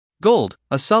Gold,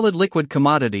 a solid liquid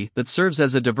commodity that serves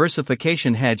as a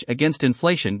diversification hedge against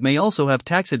inflation, may also have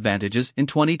tax advantages in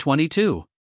 2022.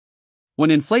 When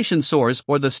inflation soars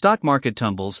or the stock market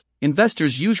tumbles,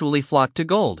 investors usually flock to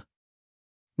gold.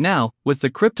 Now, with the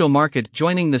crypto market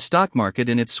joining the stock market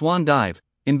in its swan dive,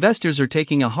 investors are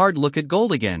taking a hard look at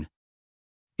gold again.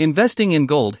 Investing in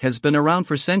gold has been around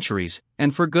for centuries,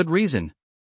 and for good reason.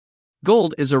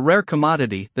 Gold is a rare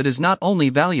commodity that is not only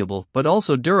valuable but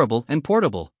also durable and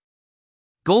portable.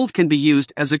 Gold can be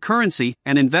used as a currency,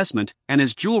 an investment, and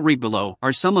as jewelry. Below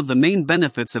are some of the main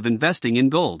benefits of investing in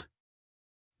gold.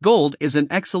 Gold is an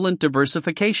excellent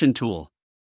diversification tool.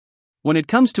 When it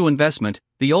comes to investment,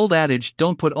 the old adage,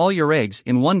 "Don't put all your eggs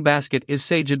in one basket," is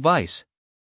sage advice.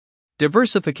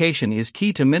 Diversification is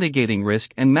key to mitigating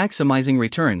risk and maximizing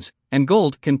returns, and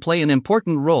gold can play an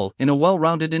important role in a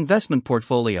well-rounded investment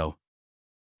portfolio.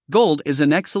 Gold is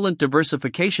an excellent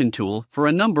diversification tool for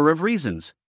a number of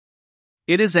reasons.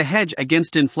 It is a hedge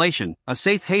against inflation, a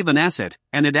safe haven asset,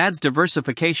 and it adds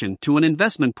diversification to an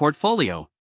investment portfolio.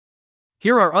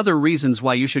 Here are other reasons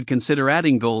why you should consider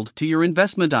adding gold to your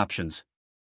investment options.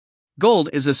 Gold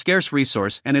is a scarce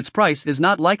resource and its price is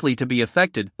not likely to be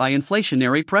affected by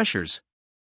inflationary pressures.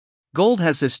 Gold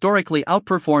has historically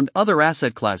outperformed other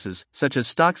asset classes, such as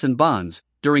stocks and bonds,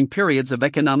 during periods of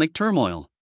economic turmoil.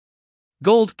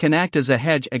 Gold can act as a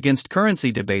hedge against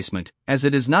currency debasement, as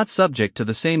it is not subject to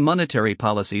the same monetary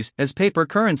policies as paper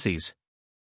currencies.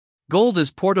 Gold is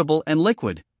portable and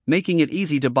liquid, making it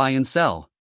easy to buy and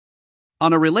sell.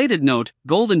 On a related note,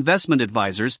 gold investment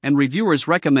advisors and reviewers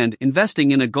recommend investing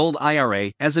in a gold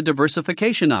IRA as a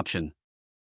diversification option.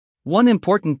 One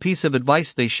important piece of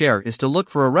advice they share is to look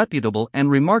for a reputable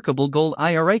and remarkable gold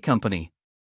IRA company.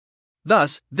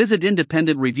 Thus, visit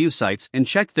independent review sites and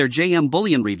check their JM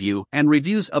Bullion review and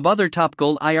reviews of other top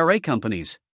gold IRA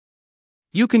companies.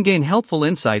 You can gain helpful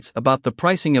insights about the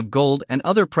pricing of gold and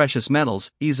other precious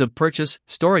metals, ease of purchase,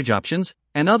 storage options,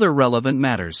 and other relevant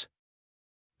matters.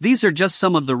 These are just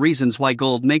some of the reasons why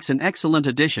gold makes an excellent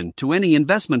addition to any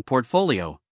investment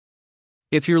portfolio.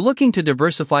 If you're looking to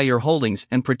diversify your holdings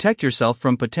and protect yourself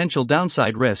from potential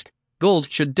downside risk,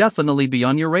 gold should definitely be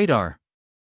on your radar.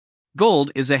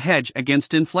 Gold is a hedge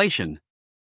against inflation.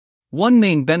 One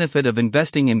main benefit of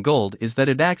investing in gold is that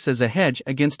it acts as a hedge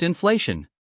against inflation.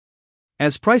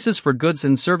 As prices for goods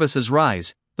and services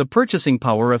rise, the purchasing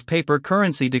power of paper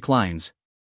currency declines.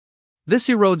 This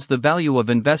erodes the value of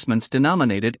investments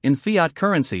denominated in fiat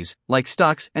currencies, like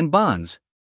stocks and bonds.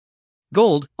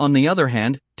 Gold, on the other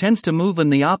hand, tends to move in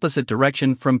the opposite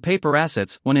direction from paper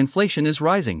assets when inflation is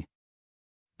rising.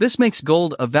 This makes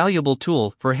gold a valuable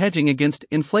tool for hedging against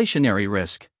inflationary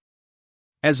risk.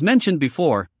 As mentioned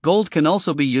before, gold can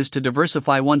also be used to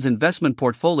diversify one's investment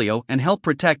portfolio and help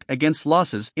protect against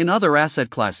losses in other asset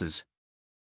classes.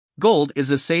 Gold is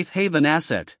a safe haven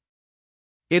asset.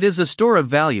 It is a store of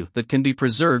value that can be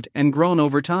preserved and grown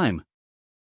over time.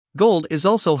 Gold is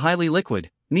also highly liquid,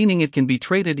 meaning it can be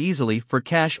traded easily for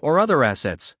cash or other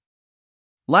assets.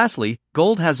 Lastly,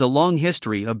 gold has a long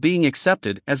history of being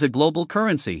accepted as a global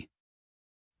currency.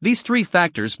 These three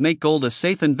factors make gold a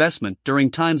safe investment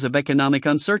during times of economic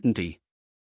uncertainty.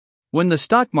 When the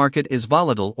stock market is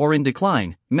volatile or in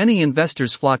decline, many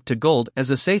investors flock to gold as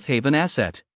a safe haven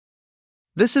asset.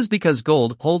 This is because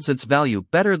gold holds its value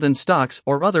better than stocks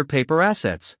or other paper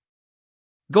assets.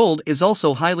 Gold is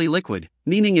also highly liquid,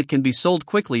 meaning it can be sold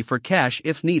quickly for cash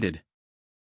if needed.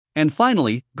 And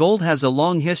finally, gold has a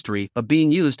long history of being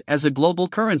used as a global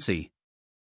currency.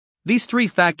 These three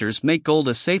factors make gold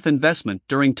a safe investment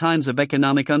during times of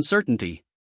economic uncertainty.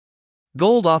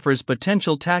 Gold offers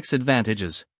potential tax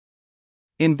advantages.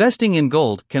 Investing in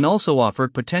gold can also offer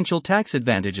potential tax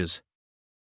advantages.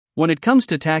 When it comes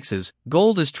to taxes,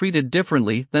 gold is treated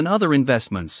differently than other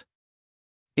investments.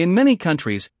 In many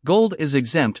countries, gold is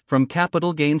exempt from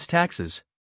capital gains taxes.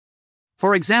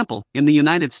 For example, in the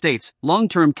United States,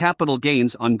 long-term capital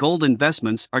gains on gold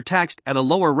investments are taxed at a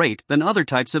lower rate than other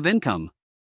types of income.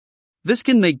 This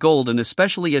can make gold an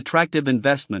especially attractive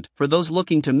investment for those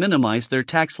looking to minimize their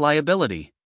tax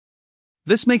liability.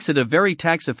 This makes it a very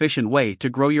tax-efficient way to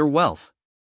grow your wealth.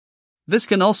 This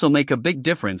can also make a big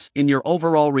difference in your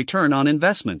overall return on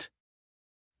investment.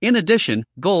 In addition,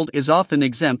 gold is often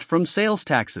exempt from sales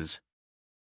taxes.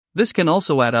 This can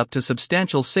also add up to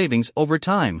substantial savings over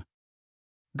time.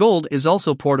 Gold is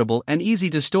also portable and easy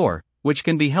to store, which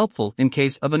can be helpful in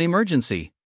case of an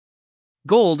emergency.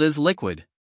 Gold is liquid.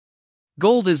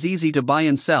 Gold is easy to buy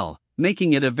and sell,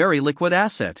 making it a very liquid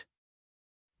asset.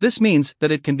 This means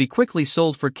that it can be quickly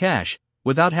sold for cash,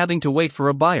 without having to wait for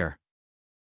a buyer.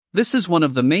 This is one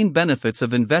of the main benefits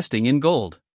of investing in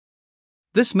gold.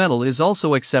 This metal is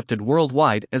also accepted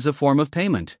worldwide as a form of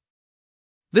payment.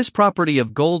 This property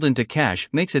of gold into cash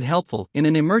makes it helpful in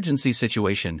an emergency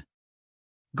situation.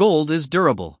 Gold is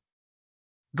durable.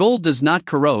 Gold does not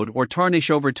corrode or tarnish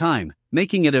over time,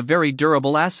 making it a very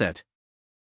durable asset.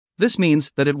 This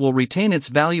means that it will retain its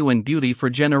value and beauty for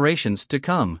generations to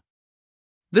come.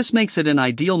 This makes it an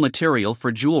ideal material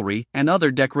for jewelry and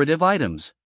other decorative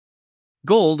items.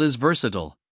 Gold is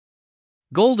versatile.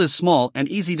 Gold is small and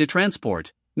easy to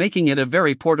transport, making it a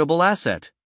very portable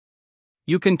asset.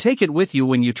 You can take it with you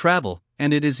when you travel,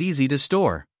 and it is easy to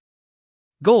store.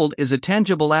 Gold is a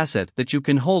tangible asset that you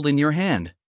can hold in your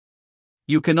hand.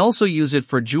 You can also use it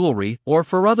for jewelry or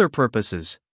for other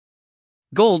purposes.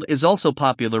 Gold is also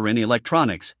popular in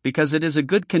electronics because it is a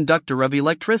good conductor of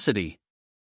electricity.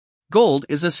 Gold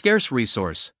is a scarce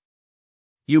resource.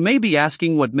 You may be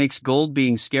asking what makes gold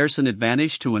being scarce an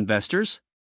advantage to investors?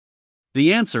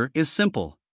 The answer is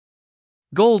simple.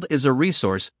 Gold is a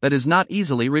resource that is not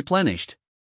easily replenished.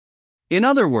 In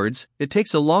other words, it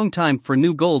takes a long time for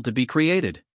new gold to be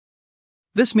created.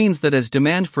 This means that as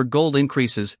demand for gold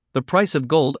increases, the price of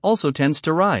gold also tends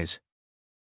to rise.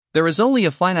 There is only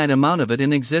a finite amount of it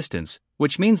in existence,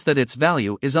 which means that its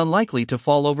value is unlikely to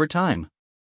fall over time.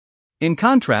 In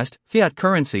contrast, fiat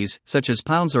currencies, such as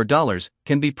pounds or dollars,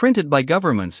 can be printed by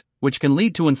governments, which can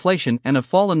lead to inflation and a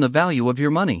fall in the value of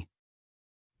your money.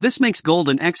 This makes gold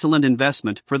an excellent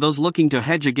investment for those looking to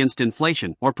hedge against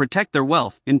inflation or protect their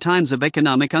wealth in times of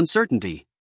economic uncertainty.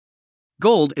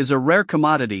 Gold is a rare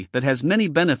commodity that has many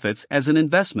benefits as an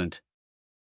investment.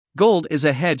 Gold is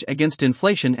a hedge against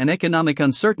inflation and economic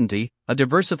uncertainty, a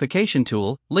diversification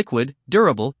tool, liquid,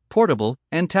 durable, portable,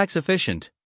 and tax efficient.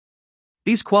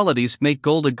 These qualities make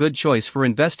gold a good choice for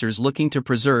investors looking to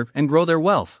preserve and grow their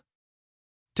wealth.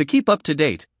 To keep up to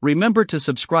date, remember to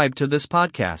subscribe to this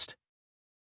podcast.